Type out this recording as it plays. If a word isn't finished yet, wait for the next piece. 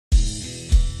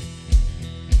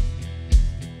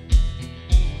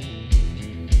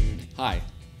Hi,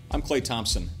 I'm Clay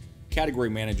Thompson, Category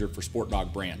Manager for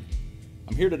SportDOG brand.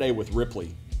 I'm here today with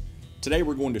Ripley. Today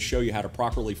we're going to show you how to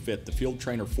properly fit the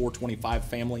SportTrainer 425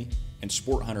 family and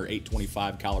SportHunter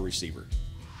 825 collar receiver.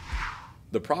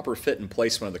 The proper fit and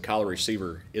placement of the collar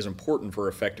receiver is important for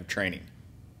effective training.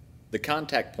 The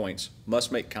contact points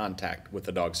must make contact with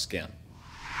the dog's skin.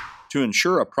 To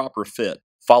ensure a proper fit,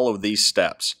 follow these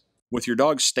steps. With your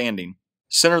dog standing,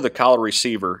 center the collar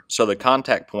receiver so the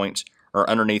contact points are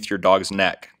underneath your dog's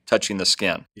neck, touching the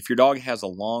skin. If your dog has a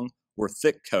long or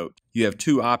thick coat, you have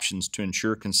two options to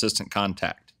ensure consistent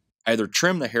contact. Either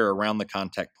trim the hair around the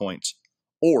contact points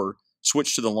or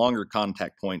switch to the longer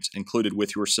contact points included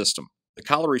with your system. The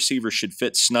collar receiver should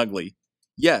fit snugly,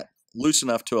 yet loose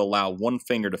enough to allow one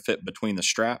finger to fit between the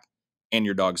strap and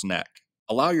your dog's neck.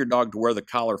 Allow your dog to wear the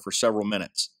collar for several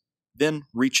minutes, then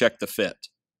recheck the fit.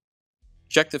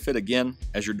 Check the fit again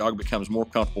as your dog becomes more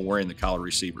comfortable wearing the collar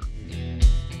receiver.